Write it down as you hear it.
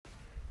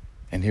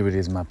And here it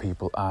is, my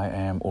people. I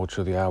am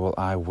Ocho the Owl.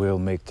 I will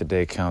make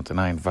today count, and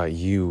I invite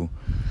you,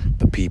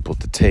 the people,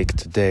 to take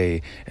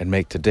today and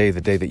make today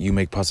the day that you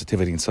make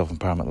positivity and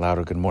self-empowerment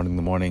louder. Good morning,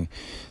 the morning.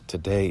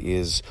 Today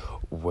is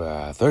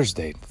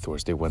Thursday,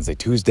 Wednesday,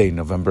 Tuesday,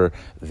 November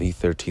the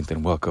 13th,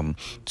 and welcome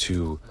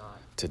to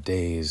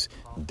today's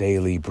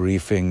daily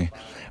briefing.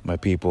 My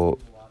people,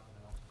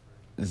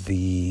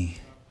 the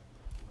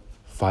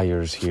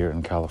fires here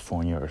in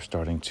California are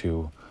starting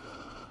to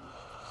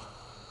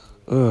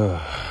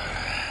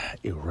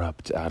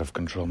erupt out of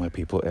control, my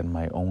people. And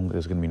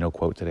there's going to be no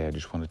quote today. I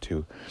just wanted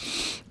to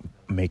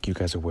make you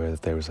guys aware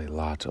that there is a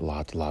lot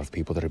of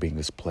people that are being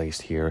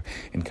displaced here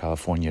in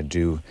California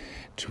due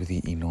to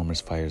the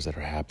enormous fires that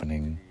are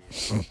happening.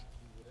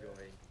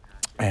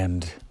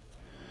 And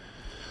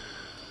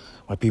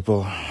my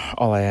people,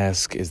 all I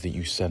ask is that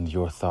you send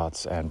your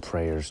thoughts and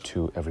prayers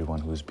to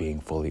everyone who's being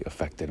fully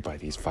affected by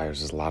these fires.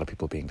 There's a lot of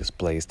people being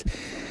displaced.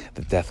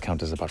 The death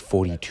count is about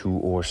 42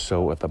 or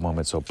so at the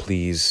moment. So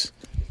please,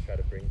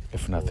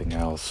 if nothing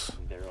else,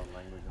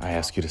 I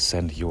ask you to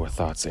send your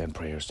thoughts and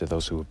prayers to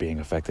those who are being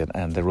affected.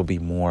 And there will be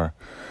more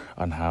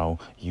on how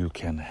you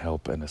can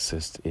help and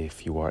assist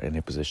if you are in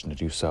a position to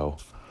do so.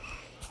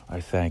 I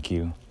thank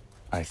you,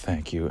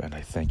 and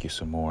I thank you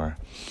some more.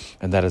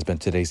 And that has been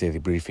today's daily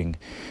briefing.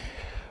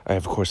 I,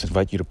 of course,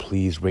 invite you to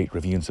please rate,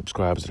 review, and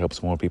subscribe as it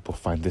helps more people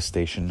find this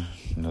station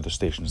and other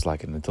stations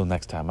like it. And until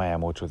next time, I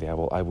am Ocho the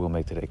Owl. I will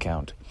make today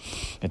count.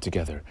 And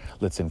together,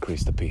 let's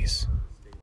increase the peace.